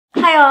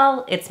Hi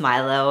all, it's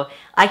Milo.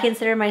 I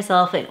consider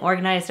myself an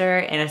organizer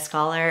and a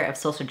scholar of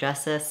social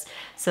justice,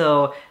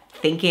 so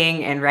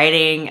thinking and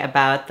writing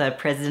about the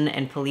prison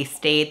and police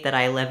state that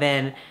I live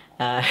in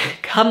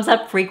comes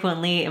up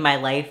frequently in my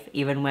life,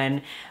 even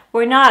when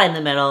we're not in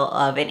the middle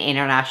of an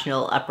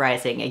international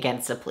uprising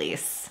against the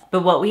police.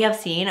 But what we have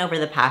seen over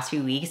the past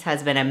few weeks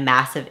has been a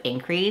massive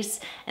increase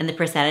in the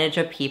percentage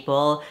of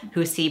people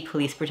who see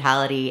police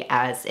brutality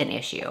as an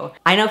issue.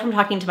 I know from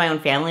talking to my own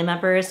family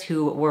members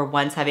who were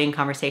once having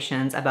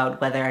conversations about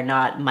whether or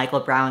not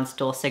Michael Brown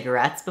stole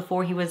cigarettes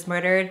before he was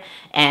murdered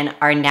and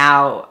are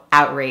now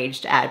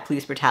outraged at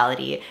police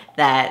brutality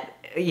that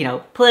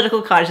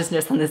political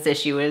consciousness on this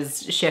issue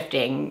is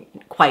shifting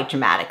quite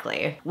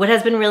dramatically. What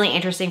has been really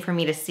interesting for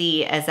me to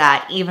see is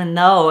that even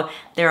though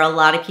there are a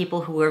lot of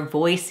people who are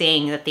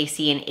voicing that they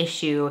see an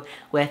issue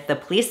with the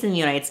police in the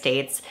United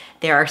States,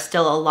 there are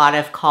still a lot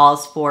of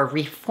calls for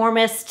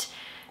reformist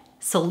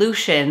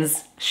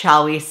solutions,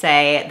 shall we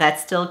say, that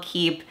still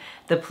keep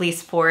the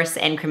police force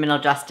and criminal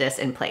justice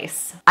in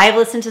place. I've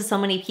listened to so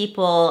many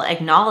people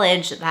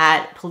acknowledge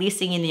that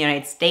policing in the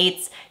United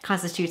States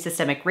constitutes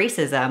systemic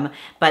racism,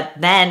 but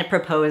then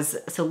propose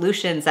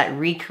solutions that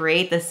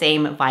recreate the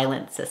same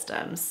violent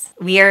systems.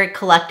 We are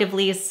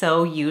collectively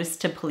so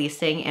used to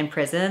policing in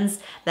prisons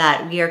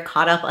that we are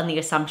caught up on the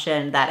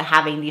assumption that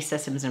having these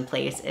systems in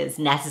place is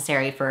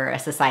necessary for a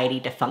society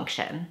to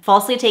function.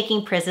 Falsely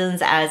taking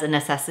prisons as a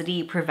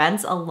necessity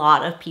prevents a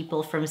lot of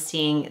people from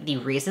seeing the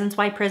reasons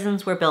why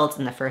prisons were built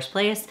in the first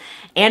place,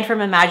 and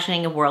from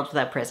imagining a world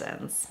without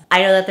prisons.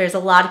 I know that there's a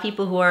lot of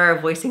people who are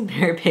voicing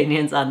their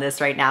opinions on this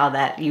right now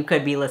that you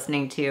could be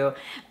listening to,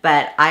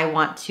 but I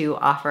want to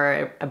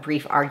offer a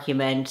brief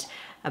argument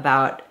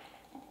about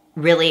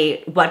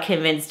really what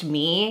convinced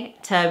me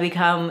to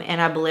become an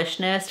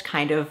abolitionist,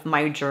 kind of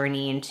my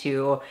journey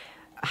into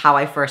how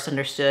I first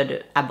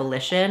understood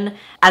abolition,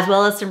 as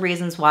well as some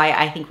reasons why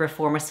I think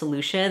reformist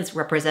solutions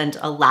represent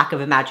a lack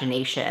of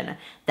imagination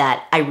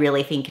that I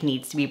really think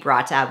needs to be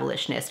brought to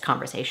abolitionist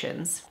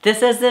conversations.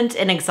 This isn't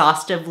an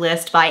exhaustive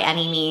list by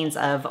any means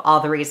of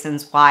all the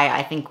reasons why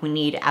I think we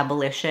need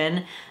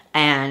abolition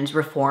and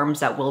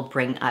reforms that will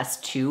bring us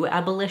to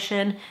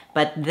abolition,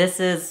 but this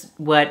is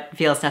what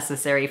feels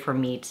necessary for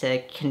me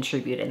to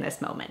contribute in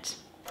this moment.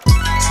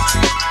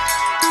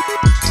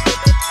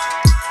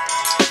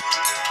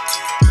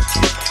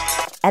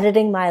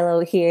 Editing Milo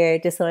here,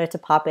 just wanted to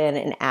pop in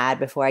and add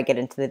before I get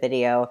into the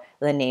video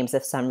the names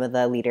of some of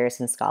the leaders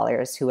and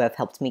scholars who have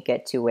helped me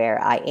get to where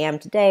I am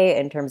today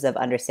in terms of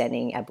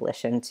understanding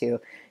abolition,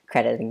 to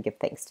credit and give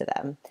thanks to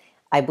them.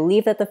 I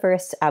believe that the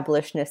first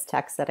abolitionist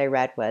text that I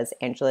read was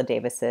Angela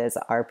Davis's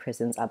Are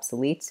Prisons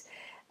Obsolete?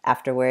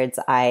 Afterwards,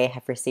 I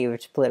have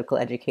received political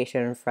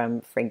education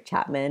from Frank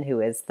Chapman, who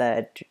is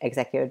the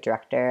executive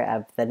director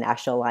of the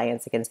National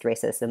Alliance Against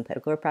Racist and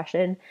Political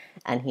Repression,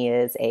 and he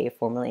is a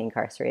formerly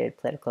incarcerated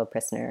political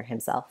prisoner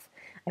himself.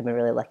 I've been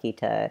really lucky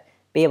to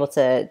be able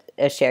to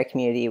share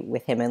community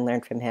with him and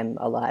learn from him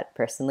a lot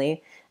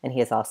personally, and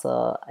he is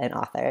also an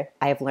author.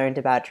 I have learned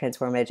about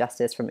transformative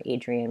justice from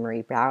Adrienne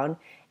Marie Brown,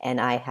 and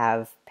I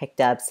have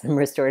picked up some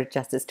restorative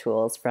justice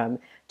tools from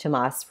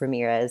Tomas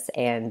Ramirez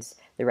and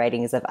the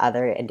writings of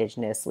other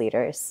Indigenous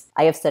leaders.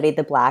 I have studied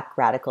the Black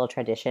radical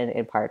tradition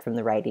in part from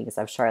the writings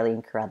of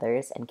Charlene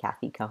Carruthers and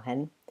Kathy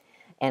Cohen,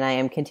 and I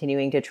am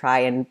continuing to try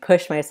and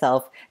push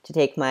myself to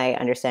take my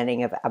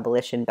understanding of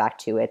abolition back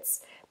to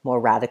its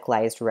more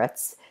radicalized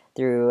roots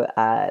through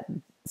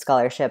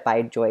scholarship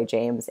by Joy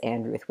James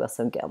and Ruth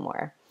Wilson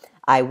Gilmore.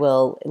 I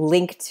will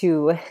link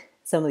to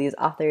some of these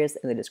authors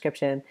in the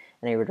description,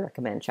 and I would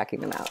recommend checking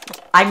them out.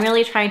 I'm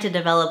really trying to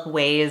develop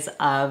ways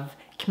of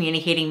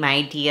communicating my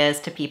ideas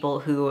to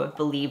people who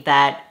believe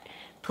that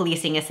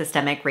policing is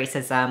systemic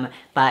racism,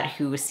 but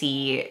who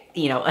see,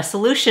 a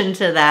solution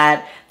to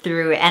that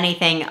through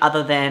anything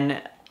other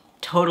than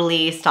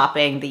totally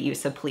stopping the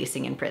use of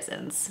policing in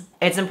prisons.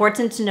 It's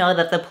important to know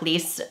that the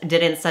police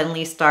didn't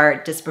suddenly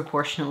start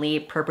disproportionately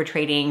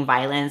perpetrating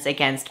violence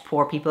against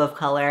poor people of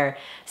color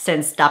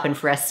since Stop and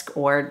Frisk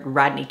or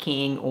Rodney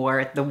King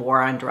or the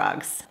war on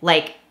drugs.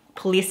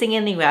 Policing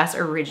in the US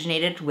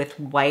originated with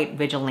white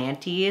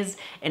vigilantes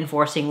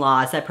enforcing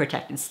laws that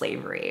protected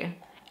slavery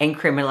and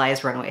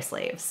criminalized runaway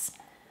slaves.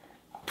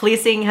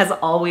 Policing has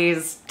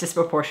always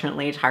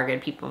disproportionately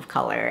targeted people of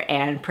color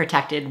and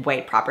protected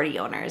white property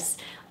owners.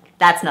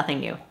 That's nothing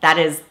new. That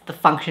is the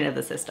function of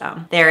the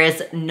system. There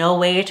is no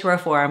way to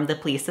reform the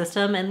police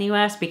system in the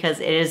US because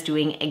it is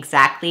doing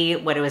exactly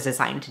what it was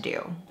designed to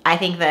do. I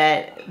think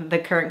that the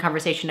current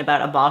conversation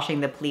about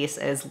abolishing the police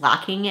is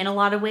lacking in a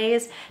lot of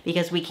ways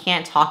because we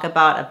can't talk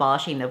about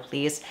abolishing the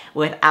police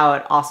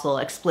without also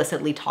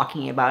explicitly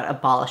talking about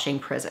abolishing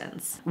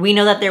prisons. We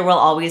know that there will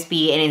always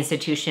be an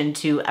institution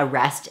to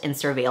arrest and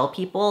surveil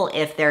people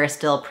if there are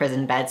still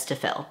prison beds to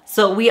fill.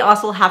 So we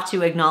also have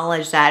to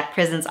acknowledge that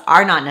prisons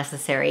are not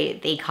necessary.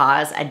 They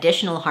cause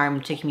additional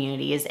harm to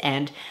communities,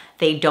 and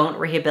they don't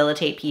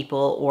rehabilitate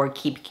people or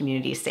keep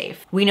communities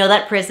safe. We know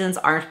that prisons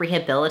aren't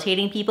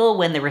rehabilitating people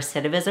when the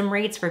recidivism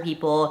rates for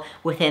people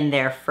within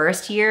their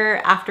first year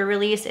after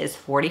release is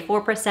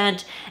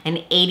 44% and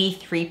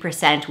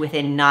 83%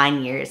 within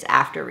 9 years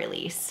after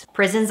release.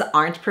 Prisons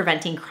aren't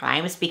preventing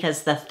crimes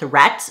because the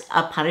threat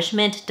of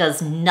punishment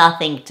does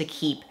nothing to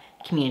keep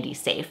communities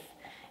safe.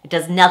 It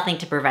does nothing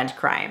to prevent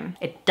crime.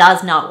 It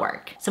does not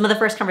work. Some of the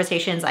first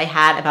conversations I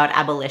had about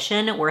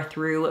abolition were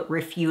through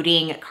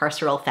refuting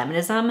carceral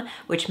feminism,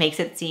 which makes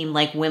it seem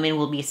like women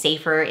will be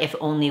safer if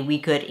only we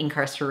could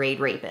incarcerate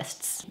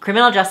rapists.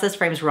 Criminal justice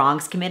frames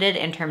wrongs committed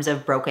in terms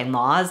of broken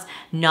laws,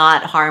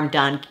 not harm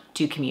done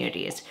to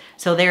communities.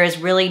 So there is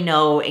really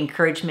no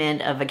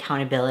encouragement of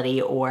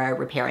accountability or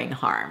repairing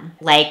harm.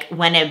 Like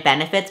when it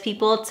benefits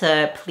people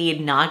to plead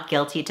not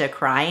guilty to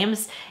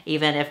crimes,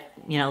 even if,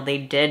 they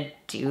did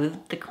do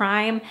the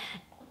crime,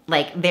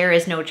 like there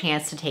is no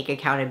chance to take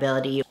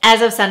accountability.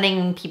 As if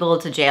sending people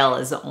to jail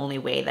is the only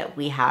way that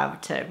we have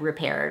to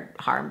repair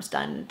harms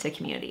done to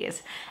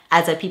communities.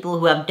 As if people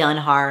who have done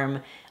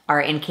harm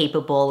are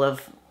incapable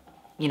of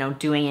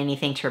doing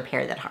anything to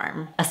repair that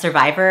harm. A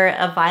survivor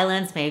of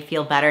violence may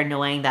feel better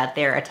knowing that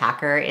their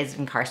attacker is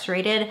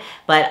incarcerated,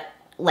 but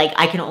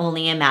I can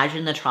only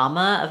imagine the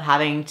trauma of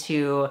having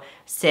to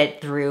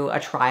sit through a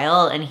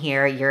trial and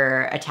hear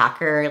your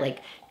attacker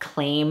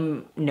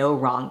claim no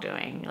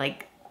wrongdoing.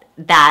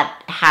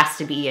 That has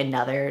to be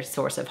another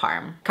source of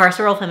harm.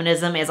 Carceral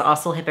feminism is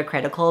also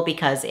hypocritical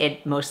because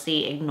it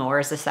mostly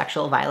ignores the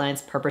sexual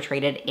violence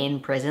perpetrated in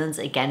prisons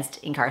against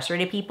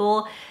incarcerated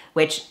people,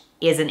 which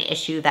is an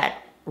issue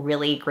that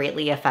really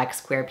greatly affects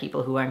queer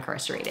people who are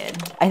incarcerated.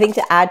 I think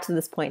to add to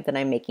this point that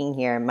I'm making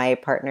here, my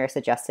partner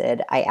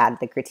suggested I add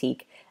the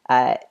critique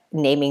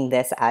naming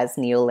this as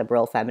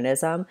neoliberal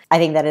feminism. I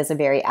think that is a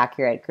very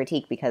accurate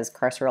critique because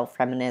carceral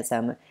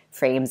feminism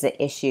frames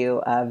the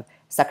issue of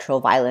sexual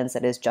violence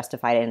that is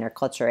justified in our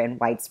culture and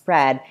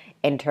widespread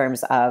in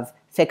terms of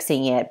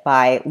fixing it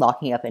by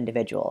locking up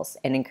individuals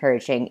and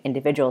encouraging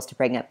individuals to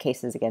bring up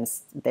cases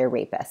against their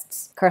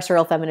rapists.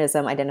 Carceral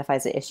feminism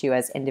identifies the issue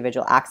as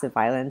individual acts of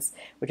violence,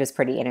 which is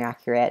pretty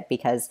inaccurate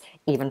because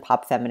even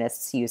pop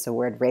feminists use the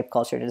word rape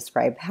culture to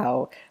describe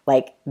how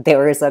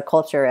there is a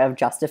culture of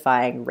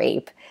justifying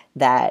rape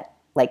that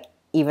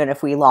even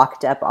if we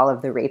locked up all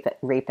of the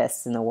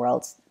rapists in the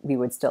world, we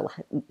would still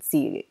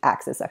see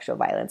acts of sexual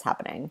violence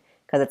happening.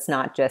 Because it's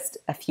not just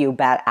a few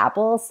bad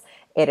apples.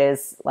 It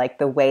is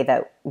the way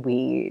that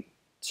we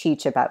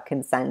teach about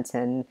consent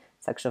and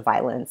sexual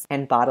violence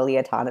and bodily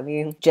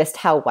autonomy. Just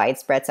how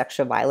widespread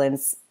sexual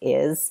violence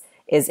is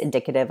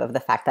indicative of the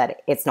fact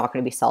that it's not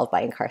going to be solved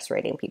by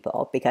incarcerating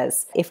people.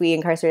 Because if we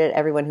incarcerated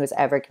everyone who's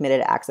ever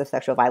committed acts of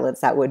sexual violence,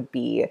 that would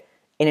be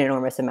an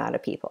enormous amount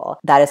of people.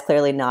 That is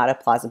clearly not a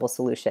plausible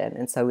solution.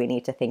 And so we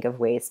need to think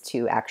of ways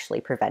to actually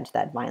prevent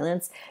that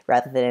violence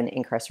rather than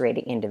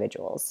incarcerating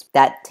individuals.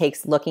 That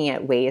takes looking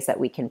at ways that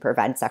we can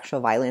prevent sexual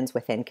violence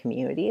within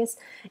communities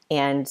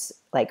and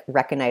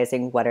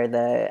recognizing what are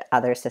the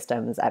other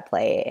systems at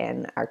play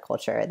in our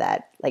culture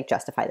that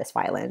justify this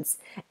violence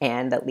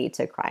and that lead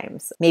to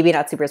crimes. Maybe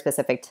not super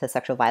specific to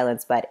sexual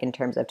violence, but in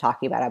terms of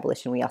talking about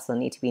abolition, we also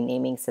need to be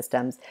naming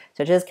systems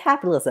such as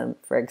capitalism,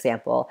 for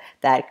example,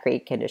 that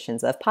create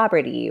conditions of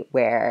poverty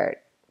where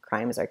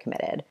crimes are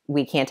committed.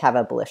 We can't have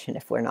abolition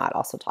if we're not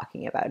also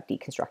talking about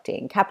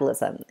deconstructing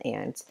capitalism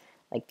and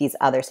these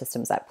other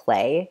systems at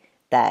play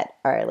that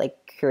are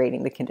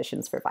creating the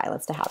conditions for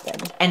violence to happen.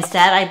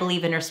 Instead, I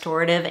believe in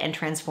restorative and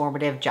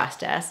transformative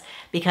justice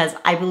because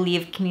I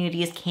believe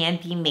communities can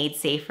be made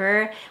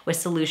safer with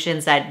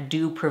solutions that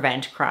do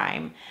prevent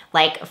crime,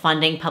 like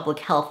funding public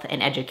health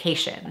and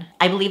education.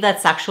 I believe that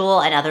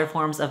sexual and other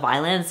forms of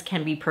violence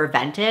can be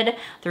prevented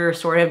through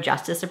restorative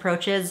justice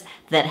approaches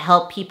that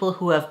help people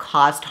who have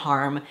caused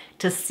harm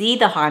to see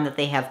the harm that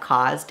they have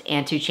caused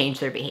and to change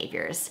their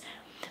behaviors,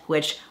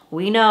 which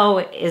we know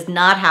is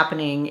not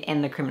happening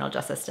in the criminal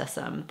justice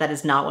system. That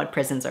is not what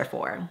prisons are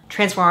for.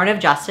 Transformative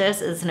justice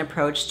is an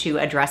approach to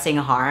addressing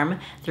harm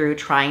through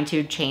trying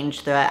to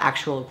change the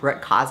actual root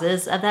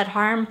causes of that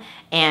harm.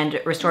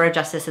 And restorative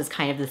justice is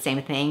kind of the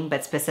same thing,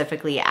 but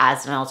specifically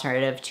as an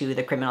alternative to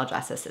the criminal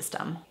justice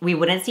system. We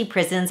wouldn't see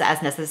prisons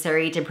as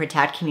necessary to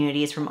protect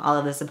communities from all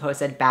of the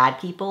supposed bad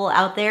people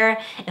out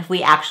there if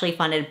we actually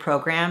funded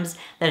programs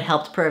that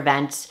helped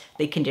prevent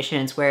the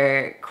conditions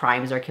where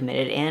crimes are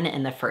committed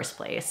in the first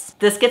place.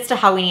 This gets to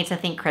how we need to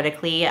think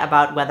critically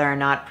about whether or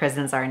not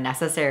prisons are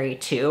necessary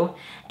too.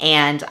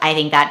 And I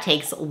think that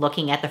takes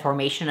looking at the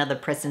formation of the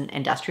prison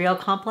industrial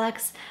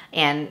complex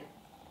and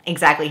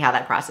exactly how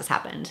that process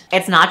happened.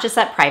 It's not just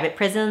that private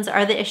prisons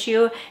are the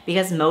issue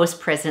because most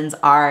prisons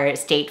are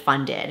state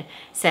funded,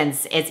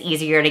 since it's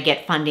easier to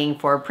get funding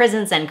for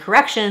prisons and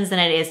corrections than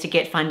it is to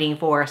get funding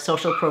for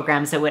social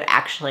programs that would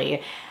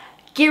actually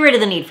get rid of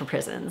the need for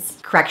prisons.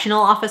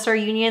 Correctional officer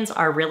unions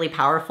are really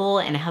powerful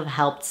and have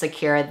helped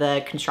secure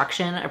the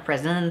construction of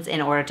prisons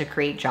in order to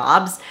create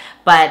jobs.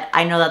 But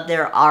I know that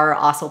there are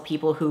also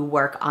people who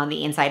work on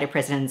the inside of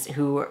prisons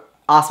who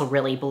also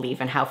really believe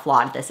in how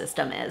flawed the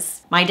system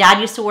is. My dad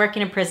used to work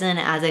in a prison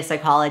as a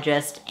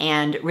psychologist,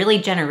 and really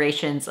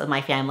generations of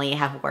my family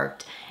have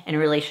worked in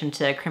relation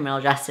to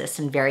criminal justice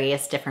in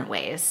various different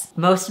ways.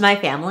 Most of my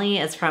family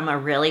is from a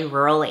really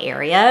rural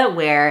area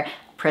where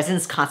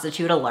prisons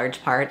constitute a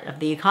large part of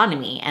the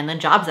economy and the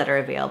jobs that are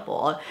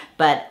available.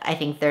 But I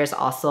think there's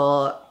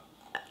also,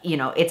 you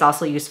know, it's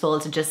also useful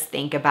to just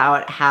think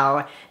about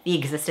how the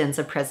existence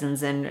of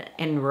prisons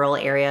in rural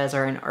areas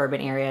or in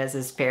urban areas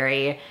is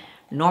very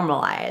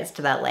normalized,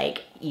 that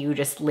like you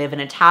just live in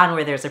a town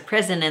where there's a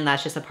prison and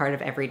that's just a part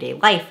of everyday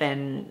life.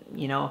 And,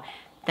 you know,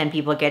 then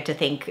people get to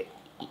think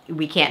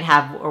we can't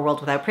have a world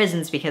without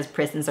prisons because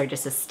prisons are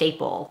just a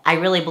staple. I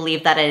really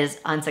believe that it is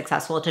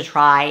unsuccessful to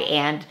try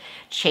and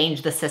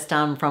change the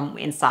system from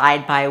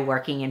inside by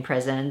working in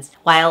prisons.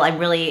 While I'm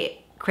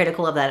really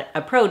critical of that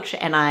approach,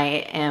 and I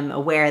am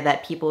aware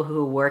that people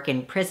who work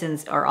in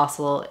prisons are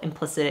also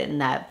implicit in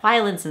that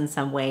violence in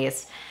some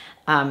ways,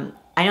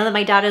 I know that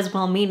my dad is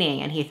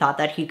well-meaning and he thought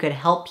that he could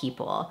help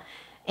people.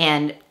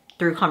 And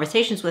through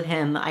conversations with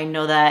him, I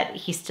know that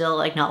he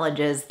still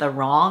acknowledges the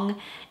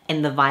wrong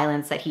and the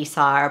violence that he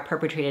saw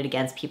perpetrated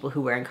against people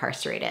who were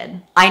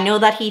incarcerated. I know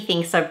that he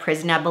thinks of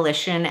prison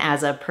abolition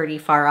as a pretty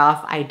far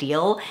off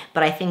ideal,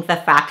 but I think the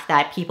fact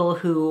that people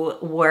who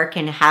work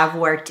and have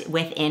worked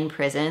within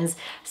prisons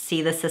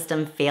see the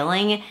system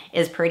failing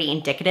is pretty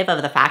indicative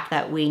of the fact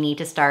that we need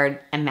to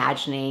start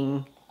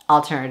imagining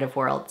alternative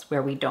worlds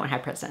where we don't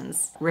have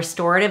prisons.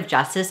 Restorative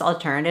justice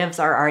alternatives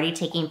are already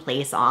taking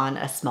place on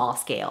a small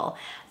scale.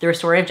 The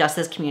Restorative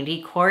Justice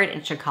Community Court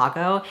in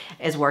Chicago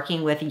is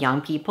working with young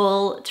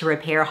people to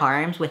repair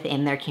harms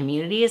within their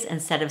communities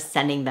instead of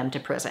sending them to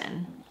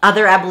prison.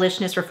 Other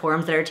abolitionist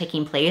reforms that are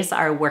taking place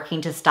are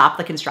working to stop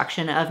the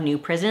construction of new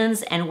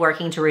prisons and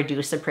working to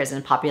reduce the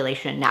prison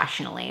population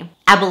nationally.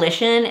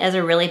 Abolition is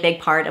a really big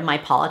part of my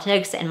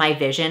politics and my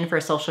vision for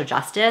social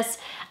justice.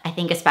 I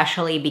think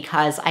especially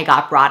because I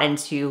got brought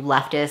into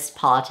leftist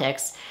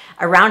politics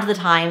around the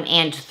time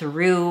and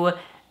through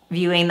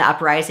viewing the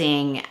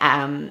uprising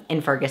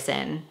in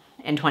Ferguson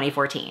in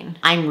 2014.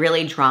 I'm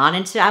really drawn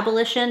into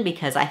abolition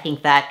because I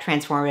think that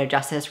transformative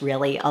justice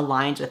really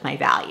aligns with my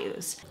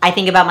values. I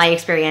think about my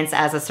experience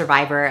as a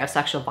survivor of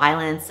sexual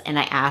violence and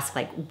I ask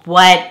like,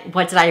 what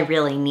did I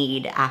really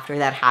need after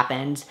that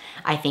happened?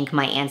 I think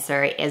my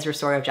answer is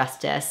restorative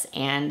justice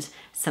and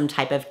some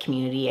type of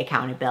community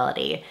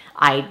accountability.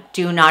 I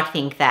do not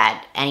think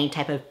that any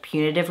type of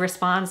punitive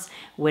response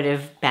would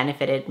have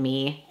benefited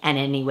me in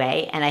any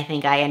way. And I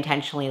think I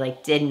intentionally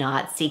did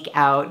not seek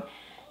out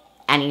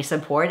any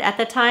support at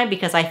the time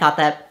because I thought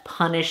that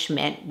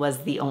punishment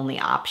was the only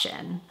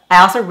option.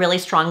 I also really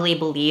strongly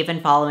believe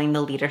in following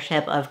the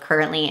leadership of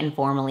currently and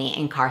formerly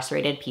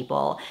incarcerated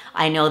people.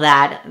 I know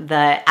that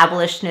the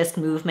abolitionist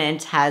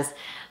movement has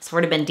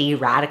sort of been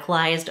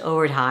de-radicalized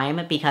over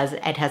time because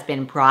it has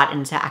been brought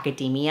into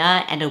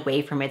academia and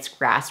away from its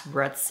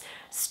grassroots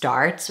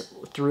start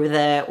through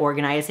the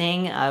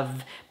organizing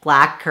of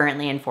Black,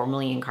 currently and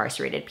formerly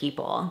incarcerated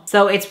people.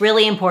 So it's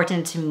really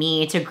important to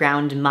me to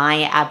ground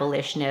my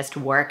abolitionist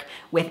work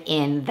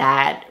within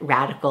that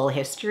radical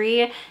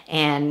history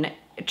and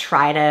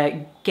try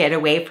to get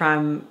away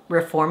from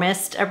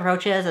reformist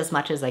approaches as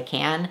much as I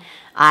can.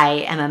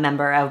 I am a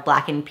member of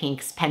Black and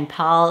Pink's pen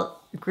pal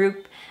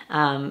group,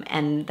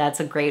 and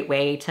that's a great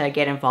way to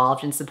get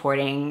involved in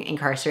supporting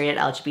incarcerated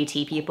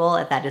LGBT people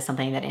if that is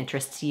something that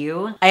interests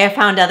you. I have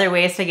found other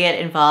ways to get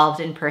involved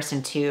in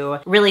person too.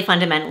 Really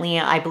fundamentally,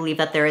 I believe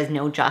that there is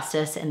no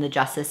justice in the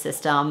justice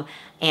system,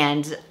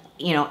 and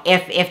you know,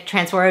 if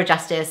transformative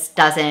justice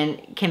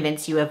doesn't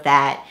convince you of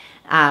that,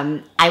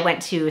 I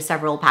went to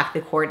several Pack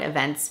the Court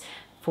events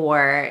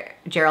for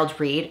Gerald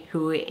Reed,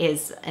 who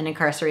is an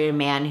incarcerated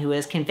man who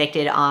was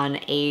convicted on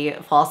a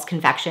false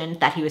confession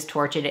that he was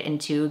tortured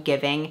into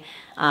giving.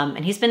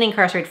 And he's been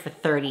incarcerated for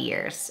 30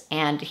 years.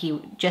 And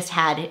he just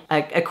had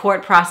a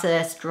court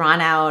process drawn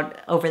out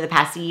over the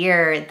past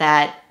year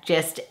that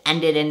just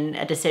ended in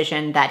a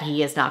decision that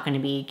he is not going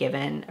to be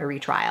given a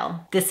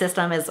retrial. This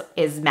system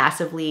is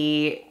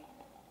massively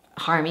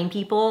harming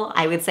people.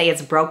 I would say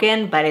it's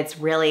broken, but it's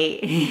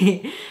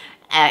really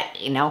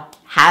you know,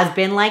 has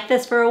been like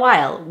this for a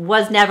while,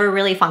 was never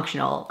really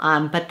functional.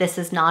 But this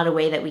is not a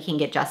way that we can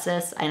get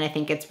justice. And I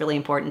think it's really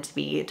important to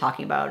be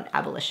talking about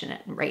abolition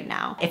right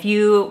now. If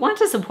you want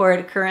to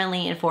support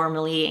currently and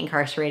formerly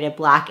incarcerated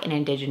Black and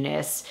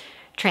Indigenous,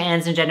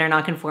 trans and gender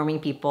nonconforming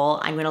people,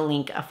 I'm going to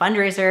link a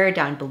fundraiser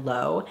down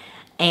below.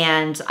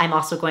 And I'm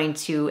also going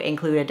to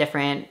include a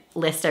different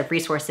list of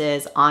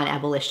resources on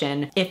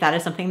abolition. If that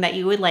is something that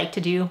you would like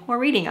to do more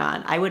reading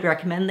on, I would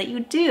recommend that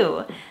you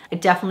do.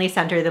 Definitely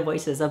center the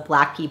voices of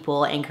Black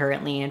people and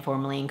currently and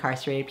formerly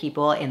incarcerated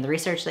people in the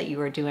research that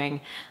you are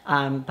doing.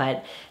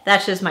 But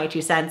that's just my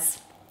 2 cents.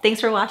 Thanks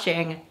for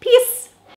watching. Peace.